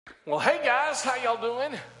Well, hey guys, how y'all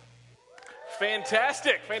doing?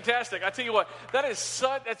 Fantastic. I tell you what, that's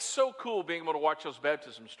so cool being able to watch those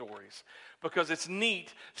baptism stories, because it's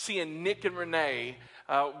neat seeing Nick and Renee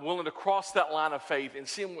willing to cross that line of faith and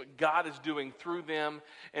seeing what God is doing through them.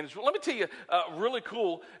 And let me tell you, really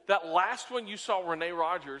cool, that last one you saw, Renee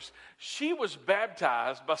Rogers, she was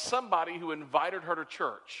baptized by somebody who invited her to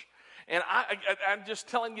church. And I'm just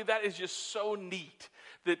telling you, that is just so neat,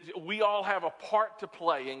 that we all have a part to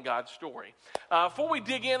play in God's story. Before we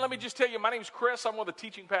dig in, let me just tell you, my name's Chris. I'm one of the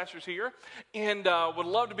teaching pastors here, and would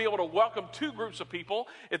love to be able to welcome two groups of people.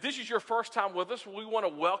 If this is your first time with us, we want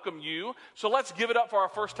to welcome you. So let's give it up for our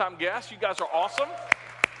first-time guests. You guys are awesome.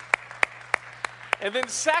 And then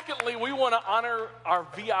secondly, we want to honor our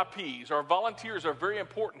VIPs. Our volunteers are very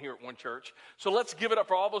important here at One Church. So let's give it up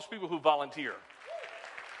for all those people who volunteer.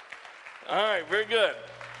 All right, very good.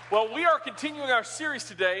 Well, we are continuing our series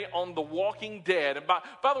today on The Walking Dead. And by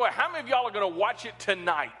the way, how many of y'all are going to watch it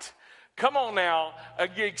tonight? Come on now. Are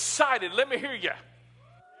you excited? Let me hear you.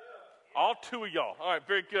 All two of y'all. All right,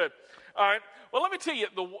 very good. All right. Well, let me tell you,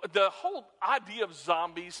 the whole idea of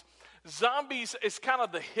zombies is kind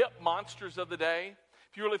of the hip monsters of the day.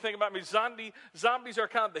 If you really think about me, zombies are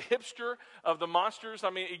kind of the hipster of the monsters. I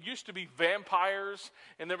mean, it used to be vampires,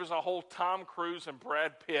 and there was a whole Tom Cruise and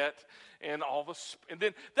Brad Pitt and all this. And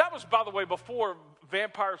then that was, by the way, before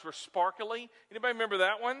vampires were sparkly. Anybody remember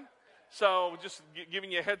that one? So just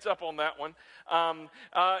giving you a heads up on that one. I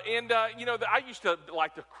used to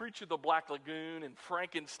like The Creature of the Black Lagoon and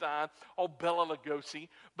Frankenstein, all Bela Lugosi.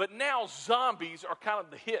 But now zombies are kind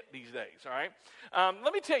of the hit these days, all right?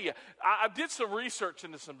 Let me tell you, I did some research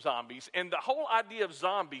into some zombies, and the whole idea of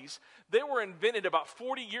zombies, they were invented about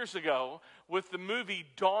 40 years ago with the movie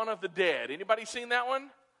Dawn of the Dead. Anybody seen that one?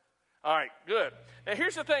 All right, good. Now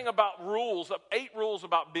here's the thing about 8 rules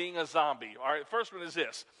about being a zombie. All right, the first one is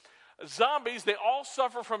this. Zombies, they all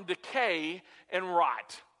suffer from decay and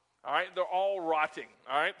rot. All right, they're all rotting.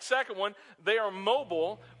 All right, second one, they are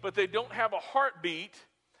mobile, but they don't have a heartbeat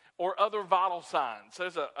or other vital signs.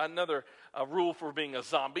 There's another rule for being a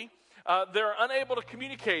zombie. They're unable to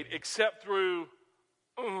communicate except through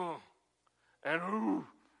and ooh,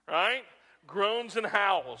 right? Groans and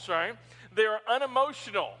howls, right? They are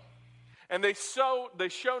unemotional, and they show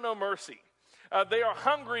no mercy. They are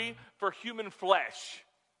hungry for human flesh.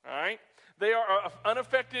 All right? They are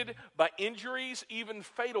unaffected by injuries, even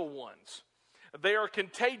fatal ones. They are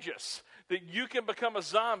contagious, that you can become a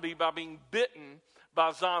zombie by being bitten by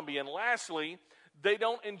a zombie. And lastly, they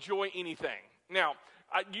don't enjoy anything. Now,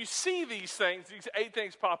 you see these 8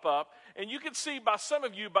 things pop up, and you can see by some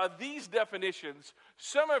of you, by these definitions,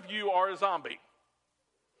 some of you are a zombie.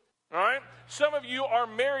 All right? Some of you are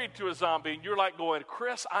married to a zombie, and you're like going,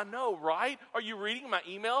 Chris, I know, right? Are you reading my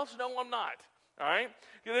emails? No, I'm not. All right?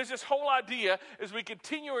 There's this whole idea as we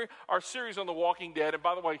continue our series on The Walking Dead. And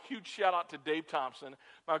by the way, huge shout out to Dave Thompson,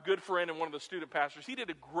 my good friend and one of the student pastors. He did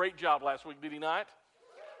a great job last week, did he not?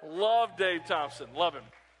 Love Dave Thompson. Love him.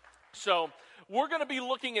 So we're going to be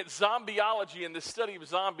looking at zombieology in the study of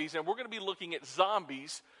zombies, and we're going to be looking at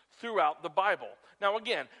zombies throughout the Bible. Now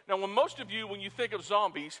when most of you, when you think of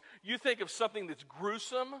zombies, you think of something that's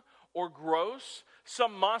gruesome or gross,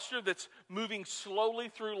 some monster that's moving slowly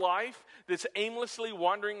through life, that's aimlessly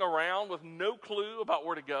wandering around with no clue about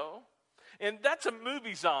where to go. And that's a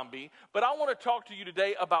movie zombie, but I want to talk to you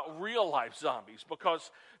today about real-life zombies,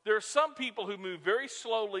 because there are some people who move very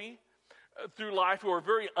slowly through life who are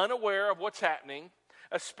very unaware of what's happening,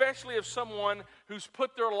 especially if someone who's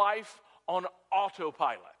put their life on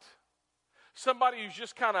autopilot. Somebody who's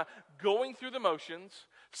just kind of going through the motions,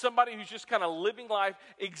 somebody who's just kind of living life,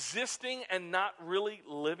 existing and not really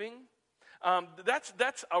living.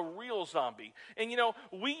 That's a real zombie. And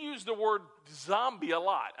we use the word zombie a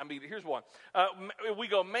lot. I mean, here's one. We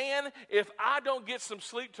go, man, if I don't get some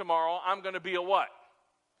sleep tomorrow, I'm going to be a what?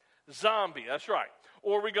 Zombie, that's right.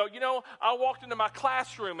 Or we go, I walked into my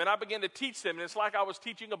classroom and I began to teach them, and it's like I was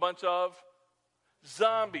teaching a bunch of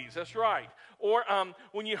zombies, that's right. Or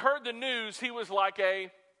when you heard the news, he was like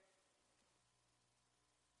a...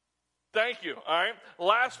 Thank you, all right.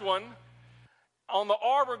 Last one, on the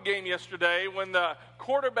Auburn game yesterday, when the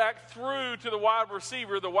quarterback threw to the wide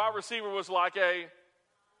receiver was like a...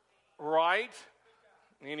 Right?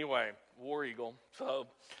 Anyway, War Eagle. So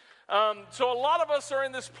a lot of us are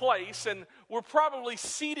in this place, and we're probably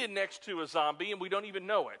seated next to a zombie, and we don't even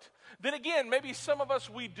know it. Then again, maybe some of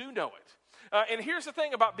us, we do know it. And here's the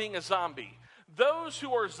thing about being a zombie. Those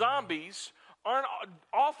who are zombies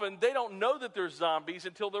they don't know that they're zombies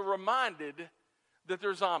until they're reminded that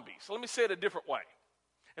they're zombies. Let me say it a different way.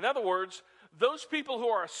 In other words, those people who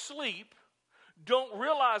are asleep don't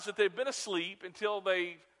realize that they've been asleep until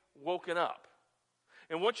they've woken up.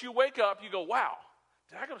 And once you wake up, you go, wow,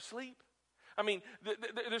 did I go to sleep? I mean,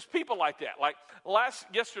 there's people like that. Like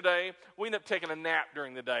yesterday, we ended up taking a nap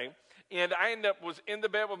during the day. And I was in the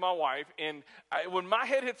bed with my wife. And when my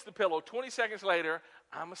head hits the pillow, 20 seconds later,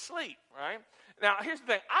 I'm asleep, right? Now, here's the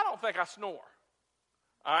thing. I don't think I snore,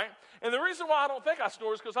 all right? And the reason why I don't think I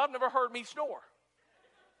snore is because I've never heard me snore.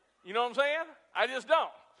 You know what I'm saying? I just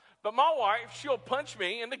don't. But my wife, she'll punch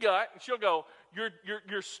me in the gut, and she'll go,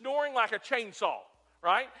 you're snoring like a chainsaw,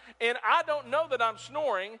 right? And I don't know that I'm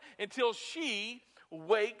snoring until she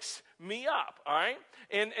wakes me up, all right?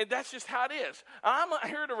 And that's just how it is. I'm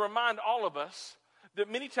here to remind all of us that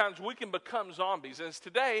many times we can become zombies. And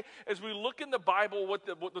today, as we look in the Bible, what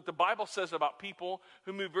the Bible says about people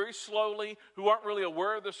who move very slowly, who aren't really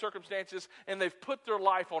aware of their circumstances, and they've put their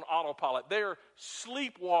life on autopilot. They're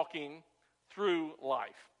sleepwalking through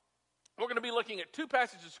life. We're going to be looking at two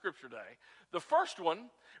passages of Scripture today. The first one,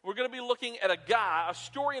 we're going to be looking at a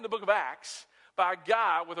story in the book of Acts by a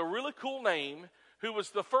guy with a really cool name who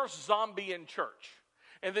was the first zombie in church.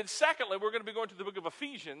 And then secondly, we're going to be going to the book of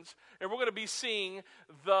Ephesians, and we're going to be seeing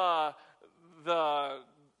the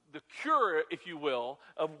cure, if you will,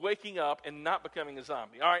 of waking up and not becoming a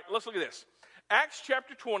zombie. All right, let's look at this. Acts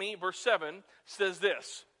chapter 20, verse 7 says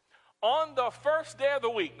this. On the first day of the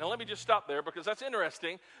week, now let me just stop there because that's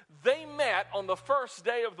interesting. They met on the first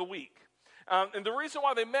day of the week. And the reason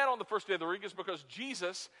why they met on the first day of the week is because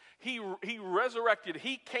Jesus, he resurrected,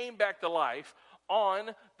 he came back to life on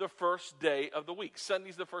the first day of the week.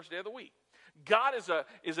 Sunday's the first day of the week. God is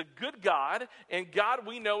a good God, and God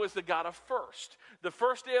we know is the God of first. The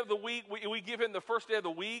first day of the week, we give him the first day of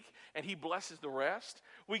the week, and he blesses the rest.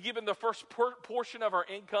 We give him the first portion of our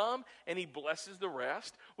income, and he blesses the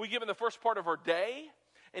rest. We give him the first part of our day,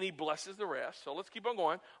 and he blesses the rest. So let's keep on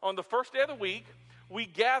going. On the first day of the week, we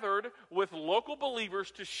gathered with local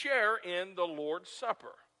believers to share in the Lord's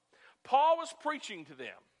Supper. Paul was preaching to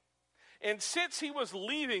them. And since he was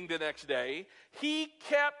leaving the next day, he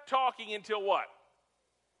kept talking until what?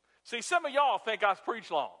 See, some of y'all think I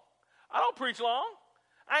preach long. I don't preach long.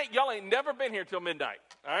 Y'all ain't never been here till midnight.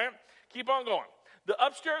 All right? Keep on going. The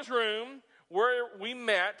upstairs room where we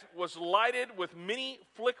met was lighted with many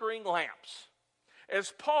flickering lamps.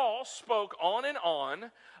 As Paul spoke on and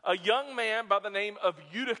on, a young man by the name of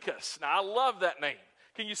Eutychus. Now, I love that name.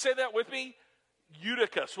 Can you say that with me?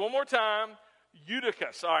 Eutychus. One more time.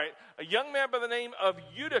 Eutychus. All right. A young man by the name of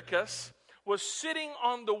Eutychus was sitting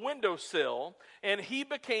on the windowsill, and he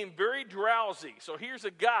became very drowsy. So here's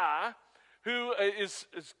a guy who is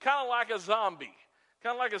kind of like a zombie.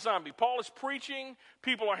 Kind of like a zombie. Paul is preaching.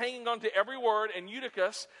 People are hanging on to every word. And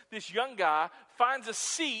Eutychus, this young guy, finds a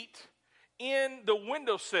seat in the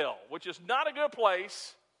windowsill, which is not a good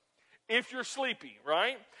place if you're sleepy,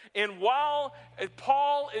 right? And while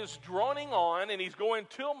Paul is droning on and he's going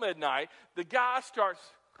till midnight, the guy starts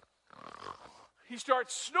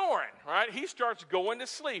snoring, right? He starts going to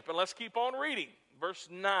sleep. And let's keep on reading. Verse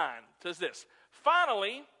 9 says this.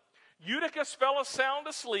 Finally, Eutychus fell sound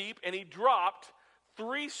asleep, and he dropped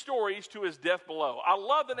 3 stories to his death below. I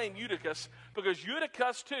love the name Eutychus because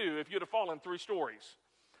Eutychus too, if you'd have fallen 3 stories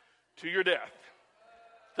to your death.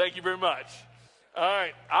 Thank you very much. All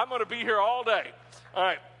right, I'm going to be here all day. All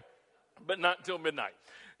right, but not until midnight.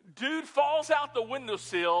 Dude falls out the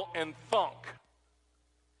windowsill and thunk.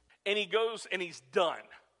 And he goes and he's done.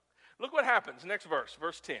 Look what happens. Next verse,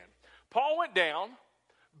 verse 10. Paul went down,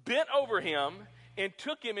 bent over him, and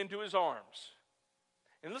took him into his arms.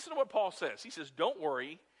 And listen to what Paul says. He says, don't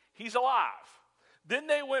worry, he's alive. Then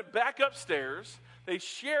they went back upstairs. They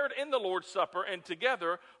shared in the Lord's Supper, and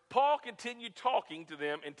together Paul continued talking to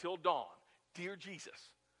them until dawn. Dear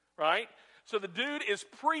Jesus, right? So the dude is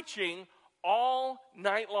preaching all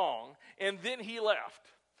night long, and then he left.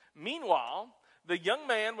 Meanwhile, the young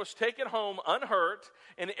man was taken home unhurt,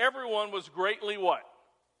 and everyone was greatly what?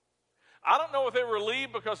 I don't know if they were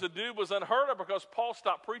relieved because the dude was unhurt or because Paul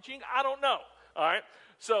stopped preaching. I don't know, all right?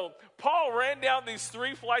 So Paul ran down these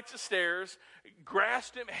 3 flights of stairs,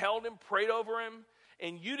 grasped him, held him, prayed over him,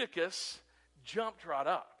 and Eutychus jumped right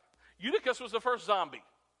up. Eutychus was the first zombie.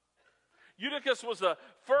 Eutychus was the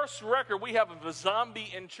first record we have of a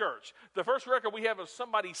zombie in church. The first record we have of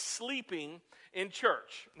somebody sleeping in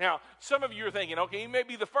church. Now, some of you are thinking, okay, he may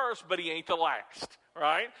be the first, but he ain't the last,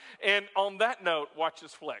 right? And on that note, watch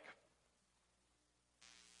this flick.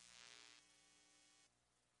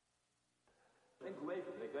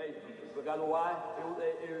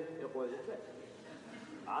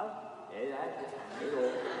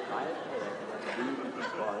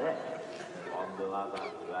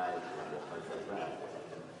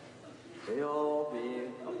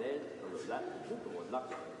 Beoving of this, that, the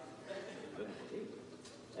luck.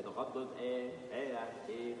 And the hot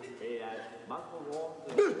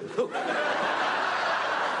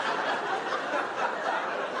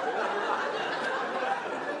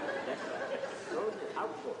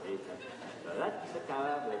that's the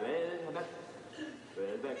car, the bed,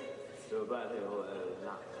 the bed,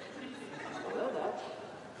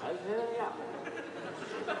 I hear ya.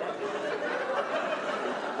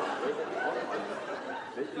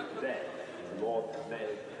 This is bed, Lord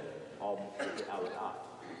made of the hour art.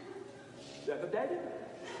 The day,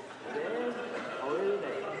 then, only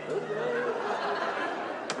day,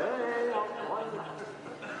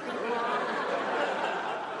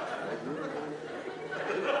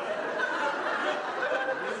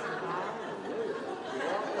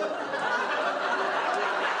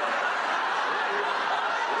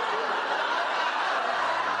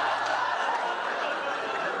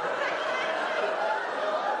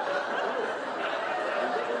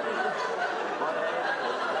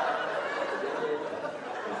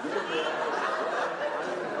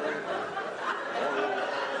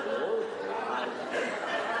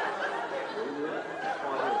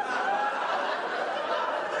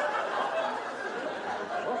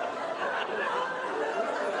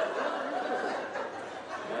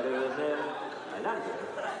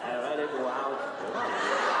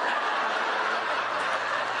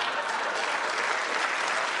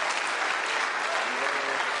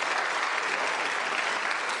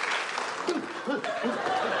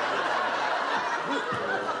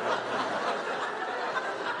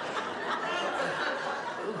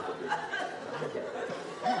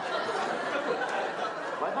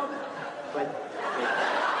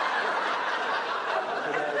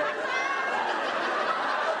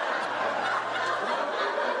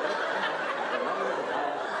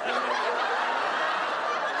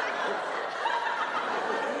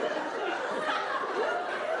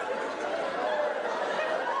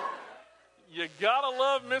 You gotta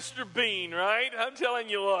love Mr. Bean, right? I'm telling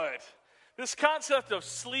you what. This concept of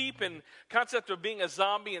sleep and concept of being a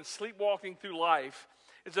zombie and sleepwalking through life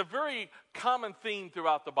is a very common theme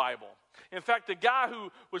throughout the Bible. In fact, the guy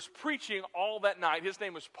who was preaching all that night, his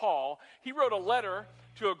name was Paul, he wrote a letter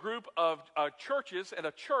to a group of churches and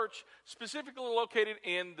a church specifically located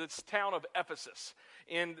in this town of Ephesus.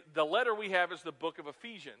 And the letter we have is the book of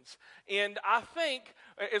Ephesians. And I think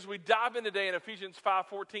as we dive in today in Ephesians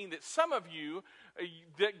 5:14 that some of you,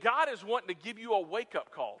 that God is wanting to give you a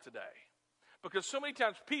wake-up call today. Because so many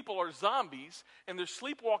times people are zombies and they're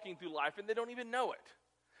sleepwalking through life and they don't even know it.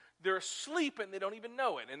 They're asleep and they don't even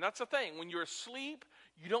know it. And that's the thing. When you're asleep,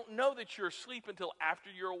 you don't know that you're asleep until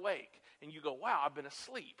after you're awake. And you go, wow, I've been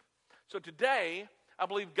asleep. So today, I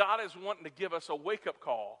believe God is wanting to give us a wake-up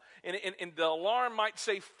call. And the alarm might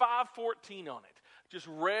say 5:14 on it. Just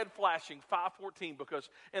red flashing 5:14. Because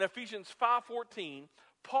in Ephesians 5:14,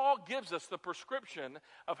 Paul gives us the prescription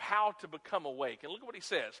of how to become awake. And look at what he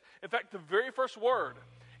says. In fact, the very first word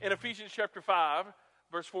in Ephesians chapter 5,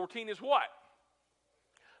 verse 14 is what?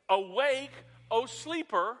 Awake, O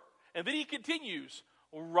sleeper. And then he continues,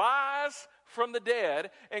 rise from the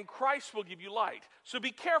dead, and Christ will give you light. So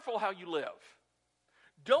be careful how you live.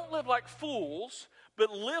 Don't live like fools,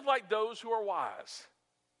 but live like those who are wise.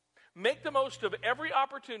 Make the most of every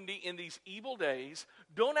opportunity in these evil days.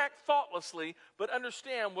 Don't act thoughtlessly, but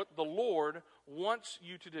understand what the Lord wants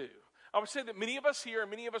you to do. I would say that many of us here, and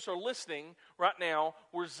many of us are listening right now,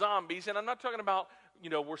 we're zombies. And I'm not talking about,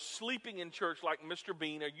 we're sleeping in church like Mr.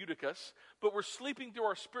 Bean or Eutychus, but we're sleeping through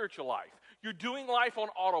our spiritual life. You're doing life on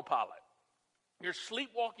autopilot. You're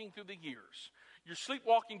sleepwalking through the years. You're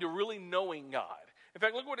sleepwalking to really knowing God. In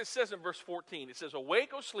fact, look what it says in verse 14. It says,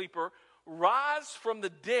 awake, O sleeper, rise from the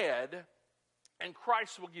dead, and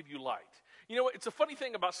Christ will give you light. You know what? It's a funny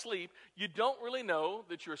thing about sleep. You don't really know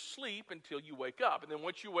that you're asleep until you wake up. And then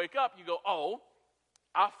once you wake up, you go, oh,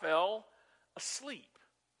 I fell asleep.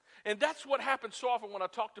 And that's what happens so often when I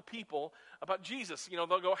talk to people about Jesus. They'll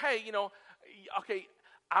go, hey, okay,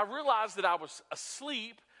 I realized that I was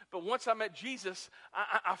asleep, but once I met Jesus,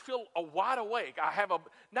 I feel wide awake. I have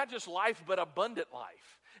not just life, but abundant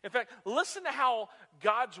life. In fact, listen to how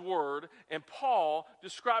God's word and Paul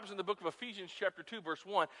describes in the book of Ephesians chapter 2, verse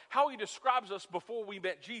 1, how he describes us before we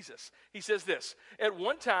met Jesus. He says this, at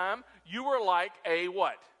one time, you were like a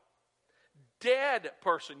what? Dead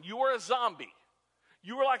person. You were a zombie.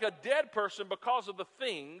 You were like a dead person because of the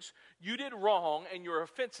things you did wrong and your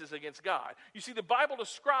offenses against God. You see, the Bible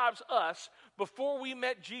describes us before we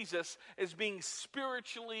met Jesus as being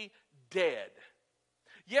spiritually dead.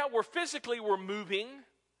 Yeah, we're moving,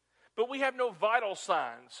 but we have no vital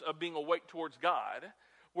signs of being awake towards God.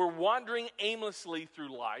 we're wandering aimlessly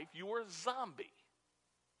through life, you are a zombie.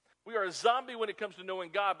 We are a zombie when it comes to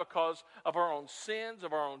knowing God because of our own sins,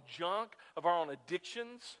 of our own junk, of our own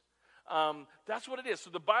addictions. That's what it is. So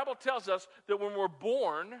the Bible tells us that when we're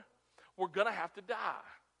born, we're going to have to die.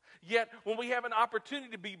 Yet when we have an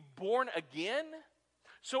opportunity to be born again,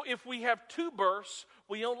 so if we have two births,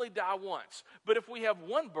 we only die once. But if we have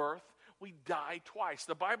one birth, we die twice.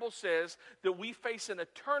 The Bible says that we face an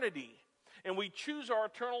eternity, and we choose our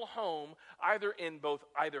eternal home either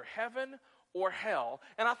heaven or hell.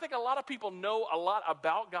 And I think a lot of people know a lot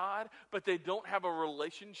about God, but they don't have a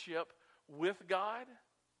relationship with God.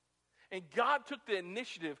 And God took the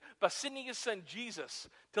initiative by sending his son Jesus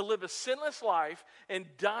to live a sinless life and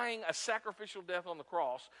dying a sacrificial death on the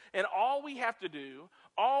cross. And all we have to do,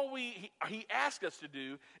 he asked us to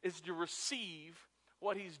do, is to receive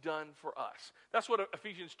what he's done for us. That's what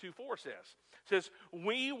Ephesians 2:4 says. It says,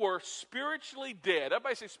 we were spiritually dead.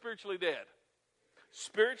 Everybody say spiritually dead.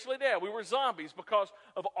 Spiritually dead. We were zombies because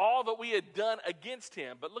of all that we had done against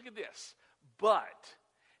him. But look at this. But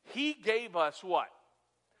he gave us what?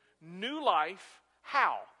 New life.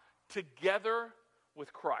 How? Together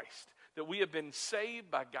with Christ. That we have been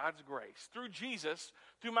saved by God's grace. Through Jesus,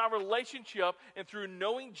 through my relationship, and through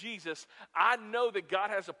knowing Jesus, I know that God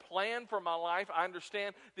has a plan for my life. I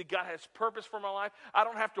understand that God has purpose for my life. I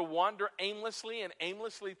don't have to wander aimlessly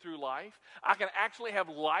through life. I can actually have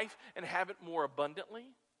life and have it more abundantly.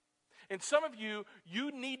 And some of you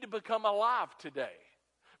need to become alive today.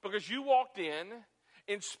 Because you walked in,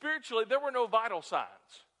 and spiritually, there were no vital signs.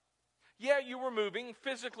 Yeah, you were moving.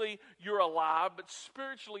 Physically, you're alive, but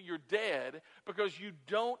spiritually, you're dead because you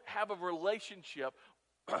don't have a relationship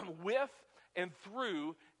with and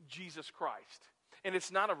through Jesus Christ. And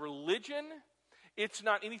it's not a religion. It's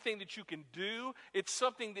not anything that you can do. It's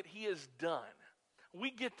something that he has done.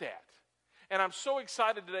 We get that. And I'm so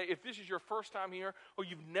excited today. If this is your first time here or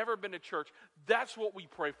you've never been to church, that's what we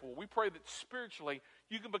pray for. We pray that spiritually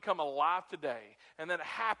you can become alive today. And that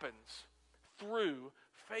happens through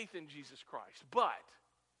faith in Jesus Christ. But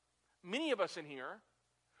many of us in here,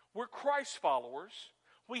 we're Christ followers.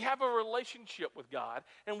 We have a relationship with God,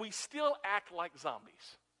 and we still act like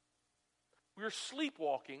zombies. We're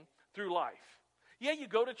sleepwalking through life. Yeah, you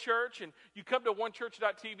go to church, and you come to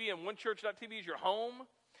onechurch.tv, and onechurch.tv is your home,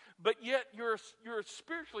 but yet you're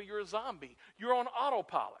spiritually, you're a zombie. You're on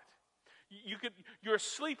autopilot. You're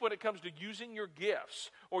asleep when it comes to using your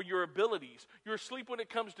gifts or your abilities. You're asleep when it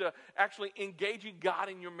comes to actually engaging God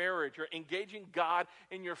in your marriage or engaging God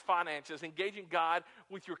in your finances, engaging God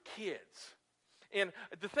with your kids. And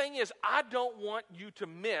the thing is, I don't want you to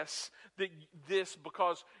miss this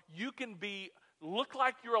because you can look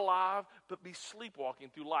like you're alive, but be sleepwalking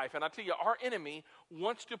through life. And I tell you, our enemy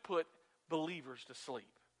wants to put believers to sleep.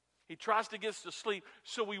 He tries to get us to sleep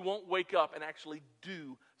so we won't wake up and actually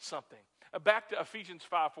do something. Back to Ephesians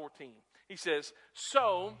 5:14. He says,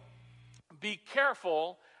 so be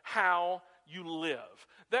careful how you live.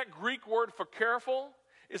 That Greek word for careful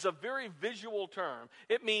is a very visual term.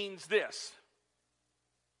 It means this.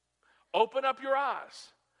 Open up your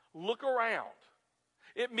eyes. Look around.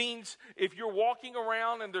 It means if you're walking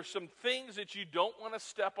around and there's some things that you don't want to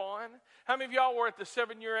step on. How many of y'all were at the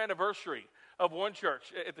 7-year anniversary of One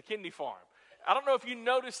Church at the Kennedy Farm? I don't know if you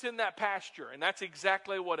noticed in that pasture, and that's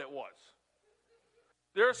exactly what it was.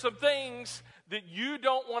 There are some things that you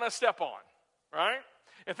don't want to step on, right?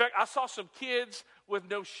 In fact, I saw some kids with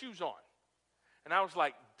no shoes on. And I was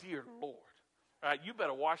like, dear Lord, right, you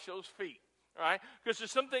better wash those feet, right? Because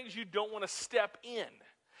there's some things you don't want to step in.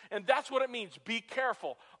 And that's what it means. Be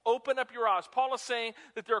careful. Open up your eyes. Paul is saying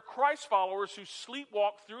that there are Christ followers who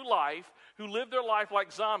sleepwalk through life, who live their life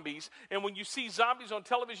like zombies. And when you see zombies on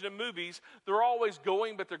television and movies, they're always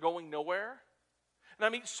going, but they're going nowhere. And I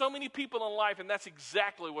meet so many people in life, and that's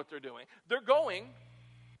exactly what they're doing. They're going,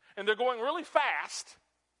 and they're going really fast,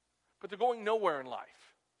 but they're going nowhere in life.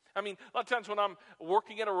 I mean, a lot of times when I'm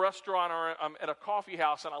working at a restaurant or I'm at a coffee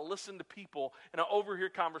house and I listen to people and I overhear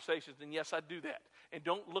conversations, and yes, I do that. And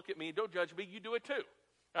don't look at me, don't judge me, you do it too,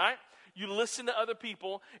 right? You listen to other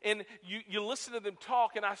people and you listen to them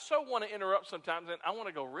talk, and I so want to interrupt sometimes, and I want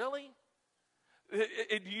to go, really? Do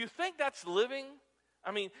you think that's living?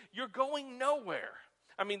 I mean, you're going nowhere.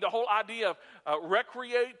 I mean, the whole idea of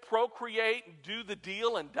recreate, procreate, do the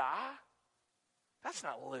deal and die, that's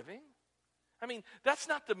not living. I mean, that's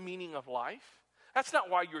not the meaning of life. That's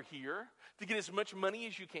not why you're here, to get as much money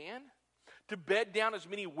as you can, to bed down as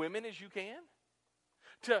many women as you can,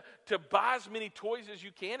 to buy as many toys as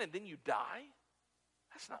you can, and then you die.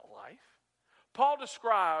 That's not life. Paul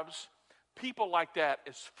describes people like that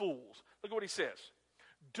as fools. Look at what he says.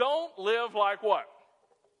 Don't live like what?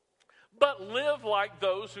 but live like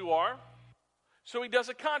those who are. So he does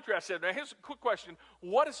a contrast there. Now here's a quick question.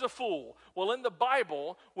 What is a fool? Well, in the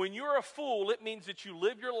Bible, when you're a fool, it means that you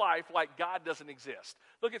live your life like God doesn't exist.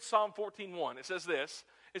 Look at Psalm 14:1. It says this.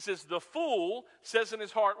 It says, the fool says in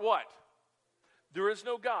his heart what? There is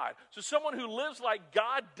no God. So someone who lives like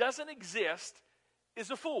God doesn't exist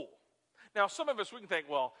is a fool. Now, some of us, we can think,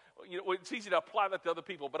 well, it's easy to apply that to other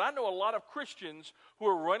people, but I know a lot of Christians who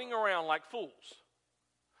are running around like fools,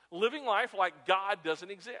 living life like God doesn't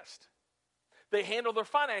exist. They handle their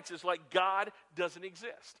finances like God doesn't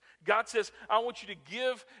exist. God says, I want you to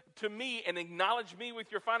give to me and acknowledge me with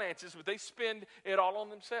your finances, but they spend it all on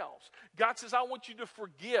themselves. God says, I want you to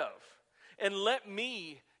forgive and let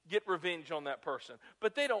me get revenge on that person.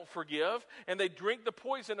 But they don't forgive, and they drink the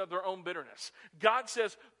poison of their own bitterness. God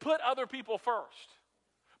says, put other people first.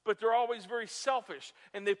 But they're always very selfish,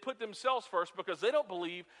 and they put themselves first because they don't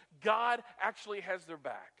believe God actually has their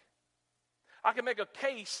back. I can make a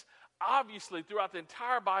case, obviously, throughout the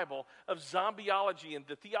entire Bible of zombieology and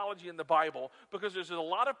the theology in the Bible, because there's a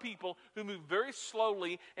lot of people who move very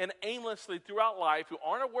slowly and aimlessly throughout life who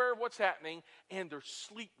aren't aware of what's happening, and they're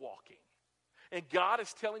sleepwalking. And God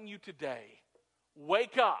is telling you today,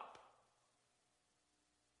 wake up.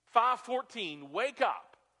 5:14, wake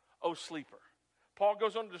up, O sleeper. Paul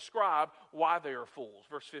goes on to describe why they are fools.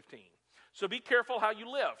 Verse 15. So be careful how you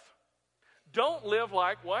live. Don't live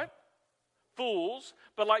like what? Fools,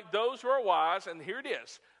 but like those who are wise. And here it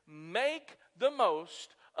is. Make the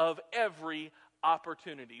most of every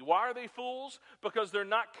opportunity. Why are they fools? Because they're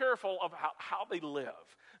not careful of how they live.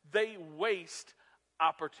 They waste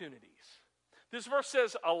opportunities. This verse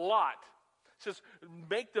says a lot. It says,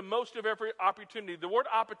 make the most of every opportunity. The word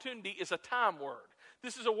opportunity is a time word.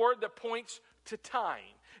 This is a word that points to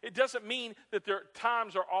time. It doesn't mean that their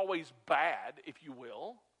times are always bad, if you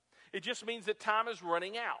will. It just means that time is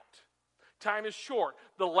running out. Time is short.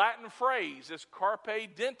 The Latin phrase is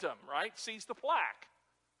carpe diem, right? Seize the plaque.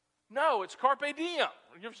 No, it's carpe diem.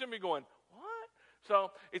 You ever seen me going, what?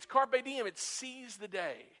 So it's carpe diem. It's seize the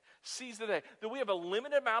day. Seize the day. That we have a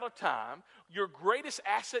limited amount of time. Your greatest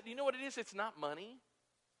asset, you know what it is? It's not money.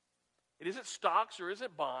 It isn't stocks or is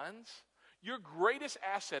it bonds. Your greatest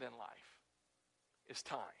asset in life is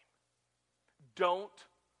time. Don't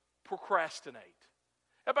procrastinate.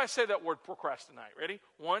 Everybody say that word procrastinate. Ready?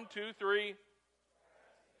 1, 2, 3.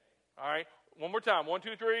 All right. One more time. 1,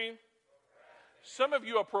 2, 3. Some of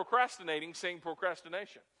you are procrastinating saying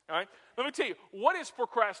procrastination. All right. Let me tell you, what is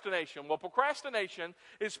procrastination? Well, procrastination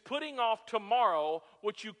is putting off tomorrow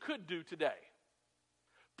what you could do today.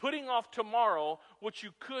 Putting off tomorrow what you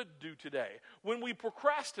could do today. When we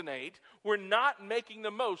procrastinate, we're not making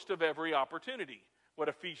the most of every opportunity, what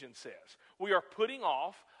Ephesians says. We are putting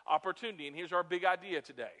off opportunity, and here's our big idea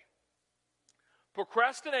today.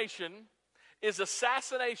 Procrastination is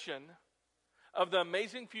assassination of the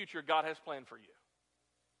amazing future God has planned for you.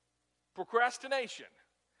 Procrastination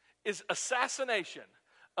is assassination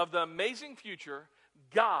of the amazing future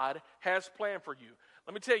God has planned for you.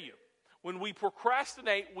 Let me tell you, when we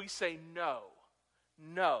procrastinate, we say no,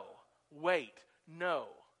 wait, no,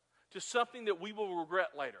 to something that we will regret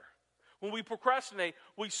later. When we procrastinate,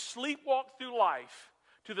 we sleepwalk through life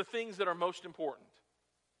to the things that are most important.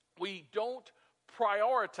 We don't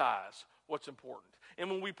prioritize what's important.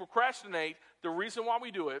 And when we procrastinate, the reason why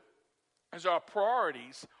we do it is our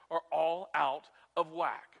priorities are all out of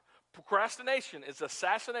whack. Procrastination is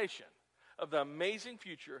assassination of the amazing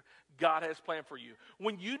future God has planned for you.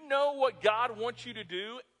 When you know what God wants you to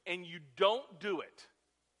do and you don't do it,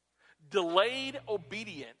 delayed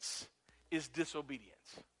obedience is disobedience.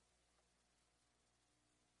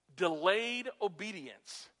 Delayed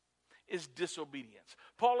obedience is disobedience.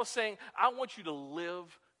 Paul is saying, I want you to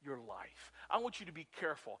live your life. I want you to be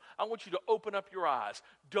careful. I want you to open up your eyes.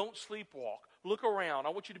 Don't sleepwalk. Look around. I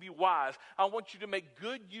want you to be wise. I want you to make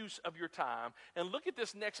good use of your time. And look at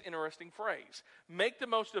this next interesting phrase. Make the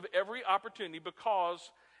most of every opportunity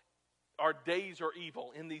because our days are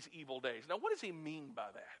evil in these evil days. Now, what does he mean by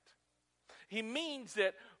that? He means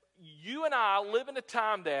that you and I live in a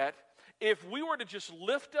time that if we were to just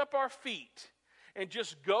lift up our feet and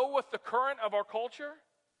just go with the current of our culture,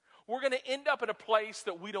 we're going to end up in a place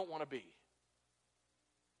that we don't want to be.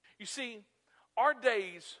 You see, our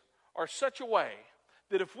days are such a way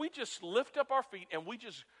that if we just lift up our feet and we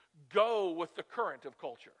just go with the current of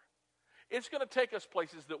culture, it's going to take us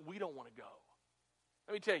places that we don't want to go.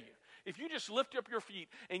 Let me tell you, if you just lift up your feet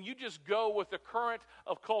and you just go with the current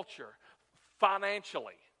of culture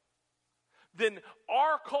financially, then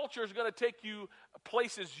our culture is going to take you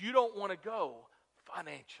places you don't want to go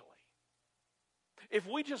financially. If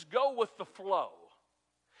we just go with the flow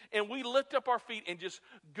and we lift up our feet and just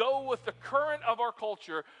go with the current of our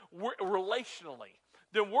culture relationally,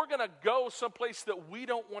 then we're going to go someplace that we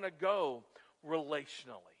don't want to go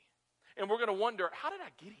relationally. And we're going to wonder, how did I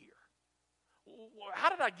get here? How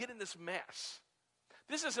did I get in this mess?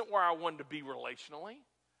 This isn't where I wanted to be relationally.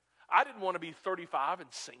 I didn't want to be 35 and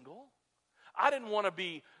single. I didn't want to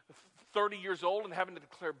be 30 years old and having to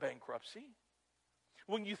declare bankruptcy.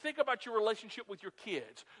 When you think about your relationship with your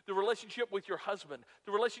kids, the relationship with your husband,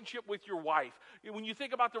 the relationship with your wife, when you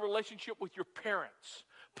think about the relationship with your parents,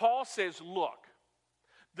 Paul says, look,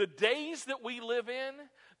 the days that we live in,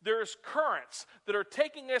 there's currents that are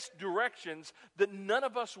taking us directions that none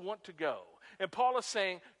of us want to go. And Paul is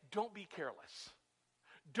saying, don't be careless.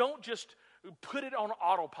 Don't just put it on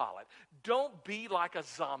autopilot. Don't be like a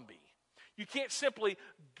zombie. You can't simply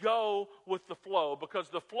go with the flow, because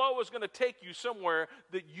the flow is going to take you somewhere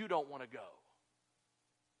that you don't want to go.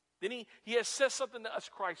 Then he has said something to us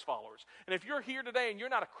Christ followers. And if you're here today and you're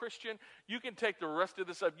not a Christian, you can take the rest of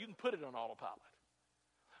this up. You can put it on autopilot.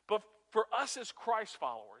 But for us as Christ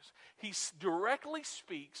followers, he directly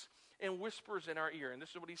speaks and whispers in our ear. And this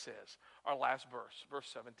is what he says, our last verse, verse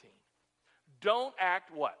 17. Don't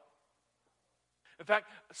act what? In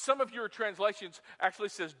fact, some of your translations actually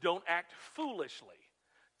says don't act foolishly.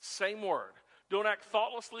 Same word. Don't act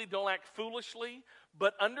thoughtlessly, don't act foolishly,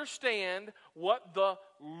 but understand what the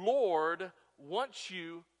Lord wants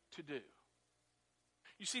you to do.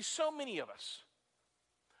 You see, so many of us,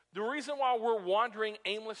 the reason why we're wandering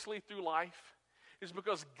aimlessly through life is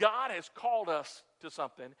because God has called us to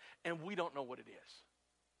something and we don't know what it is.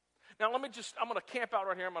 Now, I'm going to camp out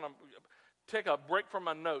right here. I'm going to take a break from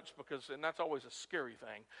my notes and that's always a scary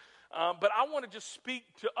thing. But I want to just speak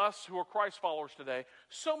to us who are Christ followers today.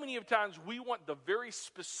 So many of times we want the very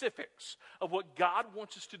specifics of what God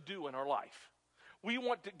wants us to do in our life. We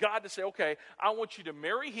want God to say, okay, I want you to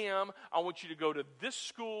marry him. I want you to go to this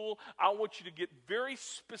school. I want you to get very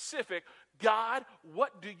specific. God,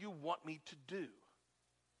 what do you want me to do?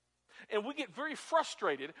 And we get very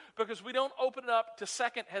frustrated because we don't open it up to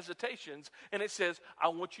second hesitations. And it says, I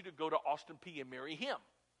want you to go to Austin P and marry him.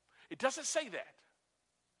 It doesn't say that.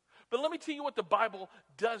 But let me tell you what the Bible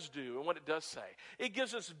does do and what it does say. It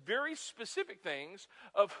gives us very specific things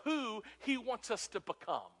of who he wants us to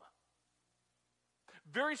become.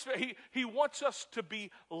 He wants us to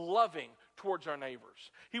be loving towards our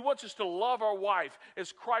neighbors. He wants us to love our wife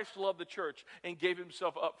as Christ loved the church and gave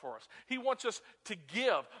himself up for us. He wants us to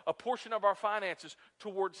give a portion of our finances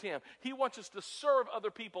towards him. He wants us to serve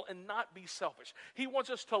other people and not be selfish. He wants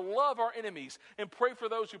us to love our enemies and pray for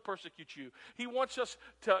those who persecute you. He wants us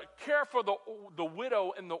to care for the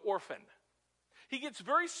widow and the orphan. He gets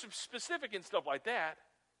very specific in stuff like that,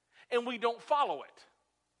 and we don't follow it.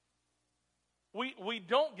 We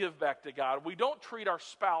don't give back to God. We don't treat our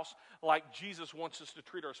spouse like Jesus wants us to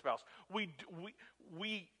treat our spouse.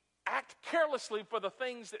 We act carelessly for the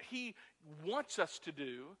things that he wants us to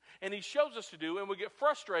do and he shows us to do, and we get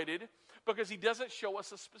frustrated because he doesn't show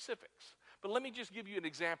us the specifics. But let me just give you an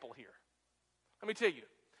example here. Let me tell you,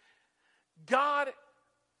 God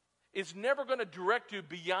is never going to direct you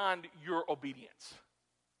beyond your obedience.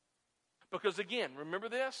 Because again, remember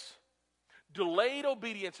this? Delayed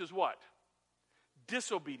obedience is what?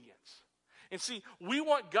 Disobedience. And see, we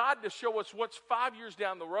want God to show us what's 5 years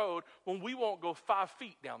down the road when we won't go 5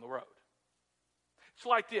 feet down the road. It's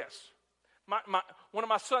like this. One of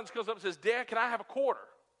my sons comes up and says, Dad, can I have a quarter?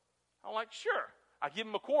 I'm like, sure. I give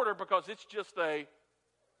him a quarter because it's just a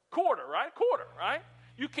quarter, right? Quarter, right?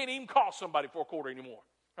 You can't even call somebody for a quarter anymore,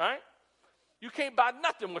 right? You can't buy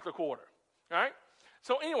nothing with a quarter, right?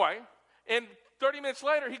 So anyway, and 30 minutes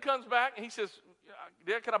later, he comes back and he says,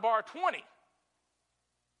 Dad, can I borrow 20?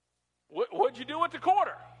 What'd you do with the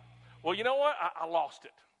quarter? Well, you know what? I lost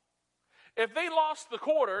it. If they lost the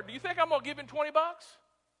quarter, do you think I'm going to give him $20?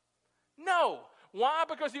 No. Why?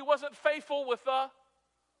 Because he wasn't faithful with the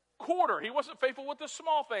quarter. He wasn't faithful with the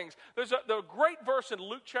small things. There's a great verse in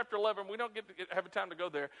Luke chapter 11. We don't have time to go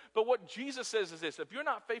there. But what Jesus says is this. If you're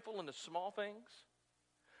not faithful in the small things,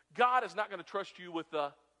 God is not going to trust you with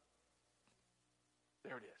the...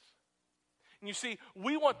 There it is. And you see,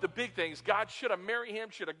 we want the big things. God, should I marry him?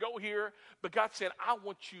 Should I go here? But God said, I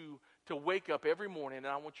want you to wake up every morning and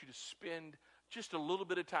I want you to spend just a little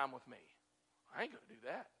bit of time with me. I ain't going to do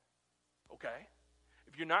that. Okay?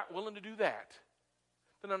 If you're not willing to do that,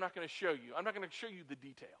 then I'm not going to show you. I'm not going to show you the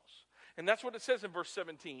details. And that's what it says in verse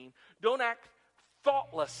 17. Don't act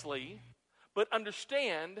thoughtlessly, but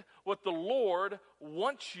understand what the Lord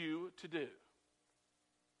wants you to do.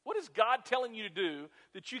 What is God telling you to do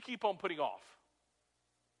that you keep on putting off?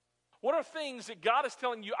 What are things that God is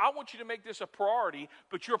telling you, I want you to make this a priority,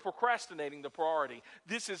 but you're procrastinating the priority?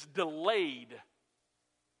 This is delayed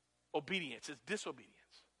obedience. It's disobedience.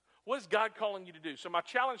 What is God calling you to do? So my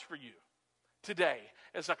challenge for you today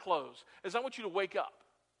as I close is I want you to wake up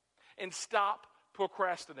and stop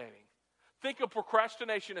procrastinating. Think of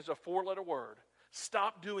procrastination as a 4-letter word.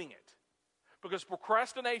 Stop doing it. Because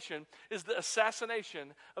procrastination is the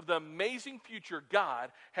assassination of the amazing future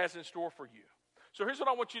God has in store for you. So here's what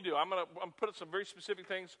I want you to do. I'm going to put some very specific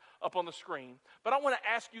things up on the screen. But I want to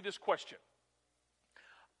ask you this question.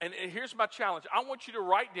 And here's my challenge. I want you to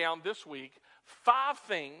write down this week 5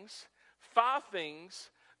 things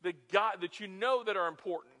that you know that are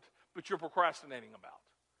important, but you're procrastinating about.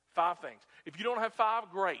 5 things. If you don't have 5,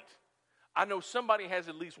 great. I know somebody has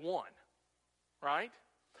at least 1, right?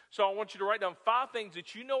 So I want you to write down 5 things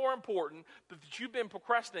that you know are important, but that you've been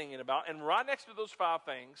procrastinating about. And right next to those 5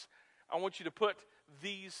 things, I want you to put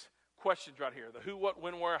these questions right here. The who, what,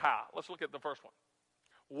 when, where, how. Let's look at the first one.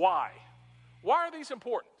 Why? Why are these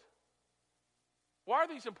important? Why are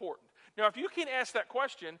these important? Now, if you can't ask that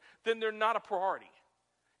question, then they're not a priority.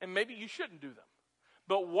 And maybe you shouldn't do them.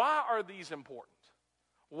 But why are these important?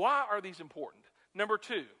 Why are these important? Number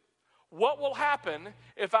 2, what will happen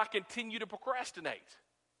if I continue to procrastinate?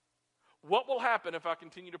 What will happen if I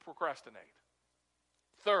continue to procrastinate?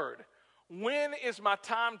 3rd, when is my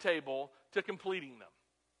timetable to completing them?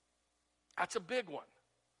 That's a big one.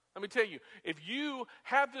 Let me tell you, if you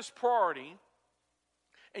have this priority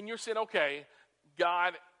and you're saying, okay,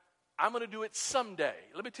 God, I'm going to do it someday.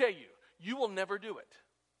 Let me tell you, you will never do it.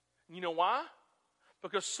 You know why?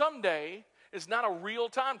 Because someday is not a real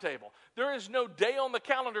timetable. There is no day on the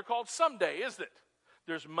calendar called someday, is it?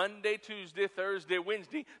 There's Monday, Tuesday, Thursday,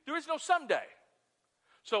 Wednesday. There is no someday.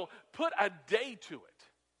 So put a day to it.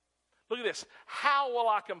 Look at this. How will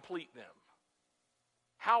I complete them?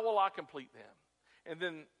 How will I complete them? And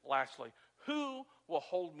then lastly, who will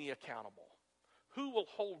hold me accountable? Who will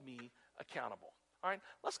hold me accountable? All right,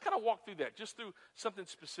 let's kind of walk through that, just through something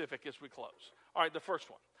specific as we close. All right, the first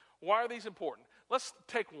one. Why are these important? Let's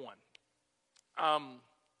take one.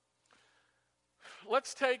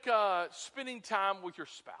 Let's take spending time with your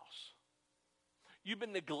spouse. You've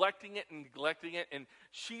been neglecting it, and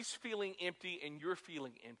she's feeling empty, and you're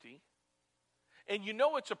feeling empty. And you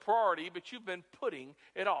know it's a priority, but you've been putting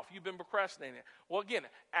it off. You've been procrastinating it. Well, again,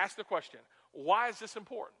 ask the question, why is this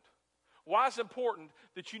important? Why is it important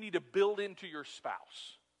that you need to build into your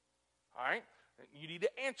spouse? All right? You need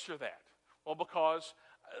to answer that. Well, because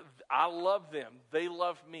I love them. They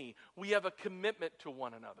love me. We have a commitment to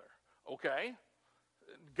one another. Okay?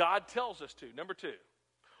 God tells us to. Number 2,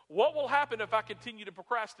 what will happen if I continue to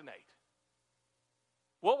procrastinate?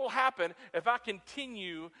 What will happen if I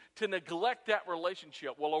continue to neglect that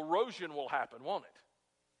relationship? Well, erosion will happen, won't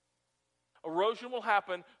it? Erosion will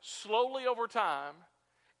happen slowly over time,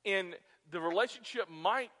 and the relationship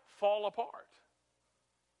might fall apart.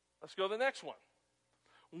 Let's go to the next one.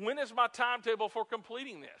 When is my timetable for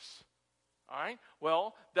completing this? All right?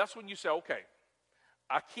 Well, that's when you say, okay,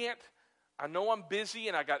 I know I'm busy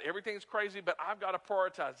and I got everything's crazy, but I've got to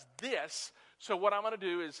prioritize this. So what I'm going to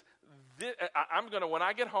do is, when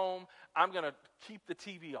I get home, I'm going to keep the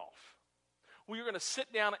TV off. We're going to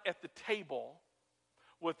sit down at the table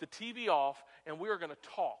with the TV off, and we are going to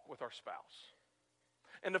talk with our spouse.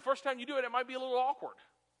 And the first time you do it, it might be a little awkward.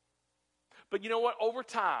 But you know what? Over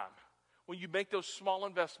time, when you make those small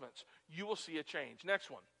investments, you will see a change.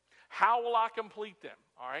 Next one. How will I complete them?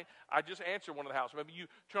 All right. I just answered one of the house. Maybe you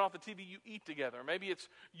turn off the TV, you eat together. Maybe it's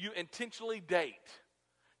you intentionally date.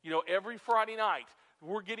 You know, every Friday night,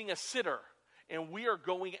 we're getting a sitter, and we are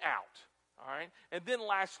going out. All right. And then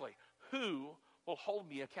lastly, who will hold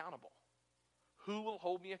me accountable? Who will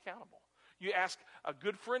hold me accountable? You ask a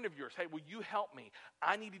good friend of yours, hey, will you help me?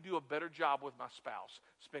 I need to do a better job with my spouse,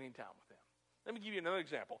 spending time with them. Let me give you another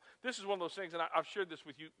example. This is one of those things, and I've shared this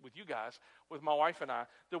with you guys, with my wife and I,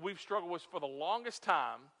 that we've struggled with for the longest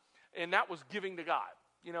time, and that was giving to God.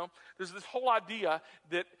 You know, there's this whole idea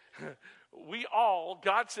that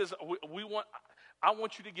God says, I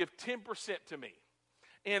want you to give 10% to me.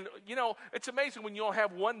 And, you know, it's amazing when you don't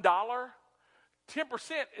have $1,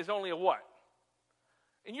 10% is only a what?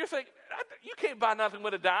 And you're thinking, you can't buy nothing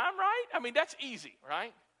with a dime, right? I mean, that's easy,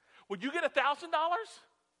 right? Would you get $1,000?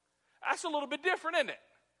 That's a little bit different, isn't it?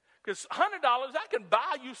 Because $100, I can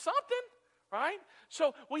buy you something, right?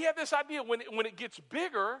 So we have this idea when it gets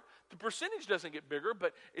bigger, the percentage doesn't get bigger,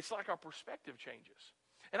 but it's like our perspective changes.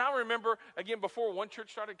 And I remember, again, before one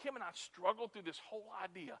church started, Kim and I struggled through this whole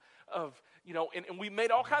idea of, you know, and we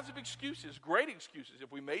made all kinds of excuses, great excuses.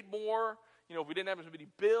 If we made more, you know, if we didn't have as many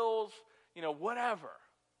bills, you know, whatever.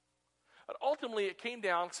 But ultimately, it came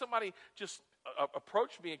down, somebody just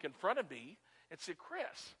approached me and confronted me and said,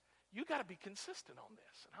 Chris, you got to be consistent on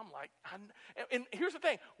this. And I'm like, and here's the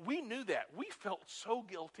thing. We knew that. We felt so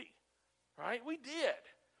guilty, right? We did.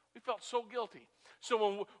 We felt so guilty.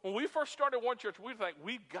 So when we first started One Church, we were like,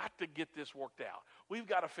 we've got to get this worked out. We've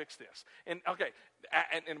got to fix this. And okay,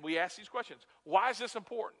 and we asked these questions. Why is this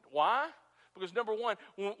important? Why? Because number one,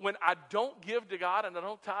 when I don't give to God and I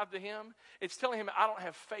don't tithe to him, it's telling him I don't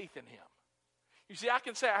have faith in him. You see, I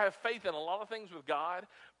can say I have faith in a lot of things with God,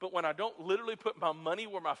 but when I don't literally put my money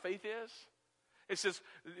where my faith is, it says,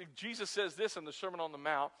 Jesus says this in the Sermon on the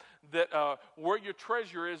Mount, that where your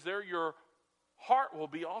treasure is, there your heart will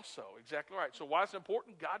be also. Exactly right. So why is it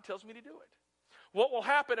important? God tells me to do it. What will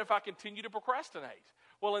happen if I continue to procrastinate?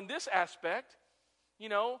 Well, in this aspect,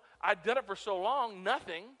 I'd done it for so long,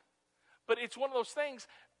 nothing. But it's one of those things,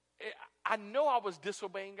 I know I was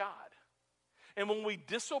disobeying God. And when we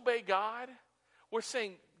disobey God, we're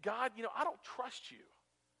saying, God, I don't trust you.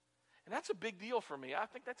 And that's a big deal for me. I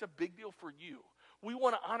think that's a big deal for you. We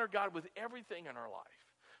want to honor God with everything in our life.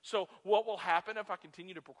 So what will happen if I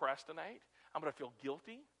continue to procrastinate? I'm going to feel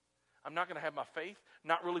guilty. I'm not going to have my faith,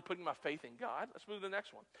 not really putting my faith in God. Let's move to the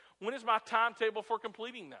next one. When is my timetable for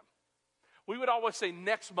completing them? We would always say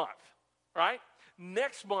next month, right?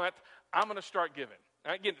 Next month, I'm going to start giving.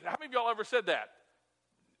 Now, again, how many of y'all ever said that?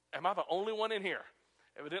 Am I the only one in here?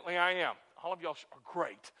 Evidently I am. All of y'all are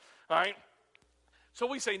great, all right? So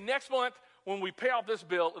we say next month, when we pay off this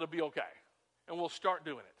bill, it'll be okay. And we'll start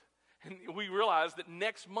doing it. And we realize that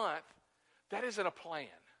next month, that isn't a plan.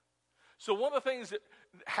 So one of the things that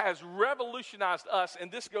has revolutionized us,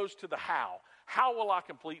 and this goes to the how. How will I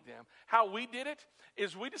complete them? How we did it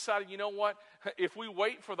is we decided, you know what? If we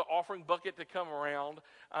wait for the offering bucket to come around,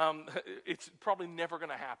 it's probably never going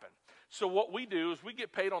to happen. So what we do is we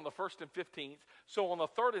get paid on the 1st and 15th. So on the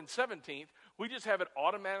 3rd and 17th, we just have it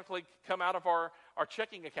automatically come out of our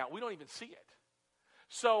checking account. We don't even see it.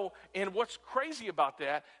 So, and what's crazy about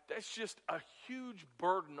that, that's just a huge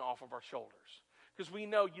burden off of our shoulders. Because we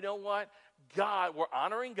know, you know what? God, we're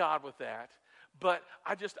honoring God with that. But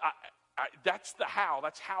that's the how.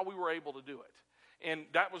 That's how we were able to do it. And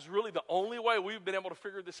that was really the only way we've been able to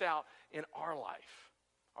figure this out in our life.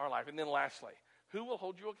 Our life. And then lastly, who will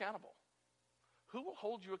hold you accountable? Who will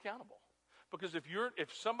hold you accountable? Because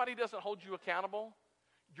if somebody doesn't hold you accountable,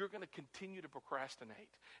 you're going to continue to procrastinate.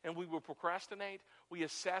 And we will procrastinate, we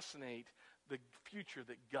assassinate the future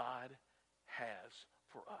that God has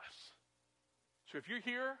for us. So if you're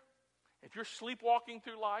here, if you're sleepwalking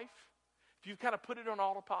through life, if you've kind of put it on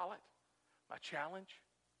autopilot, my challenge,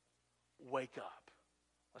 wake up.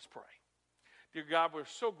 Let's pray. Dear God, we're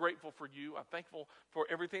so grateful for you. I'm thankful for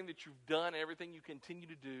everything that you've done, everything you continue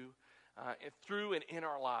to do through and in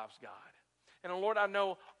our lives, God. And Lord, I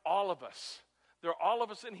know all of us, there are all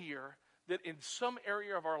of us in here that in some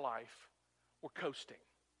area of our life, we're coasting.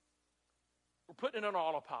 We're putting it on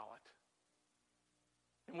autopilot.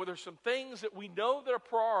 And where there's some things that we know that are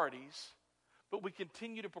priorities, but we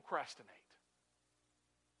continue to procrastinate.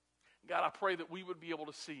 God, I pray that we would be able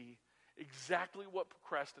to see exactly what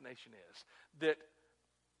procrastination is. That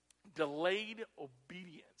delayed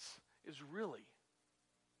obedience is really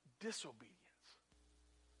disobedience.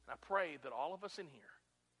 And I pray that all of us in here,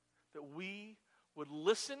 that we would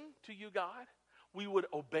listen to you, God. We would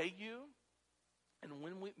obey you. And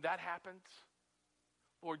when that happens,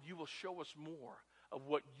 Lord, you will show us more of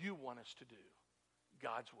what you want us to do,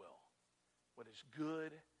 God's will, what is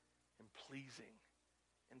good and pleasing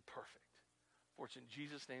and perfect. For it's in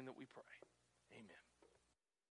Jesus' name that we pray. Amen.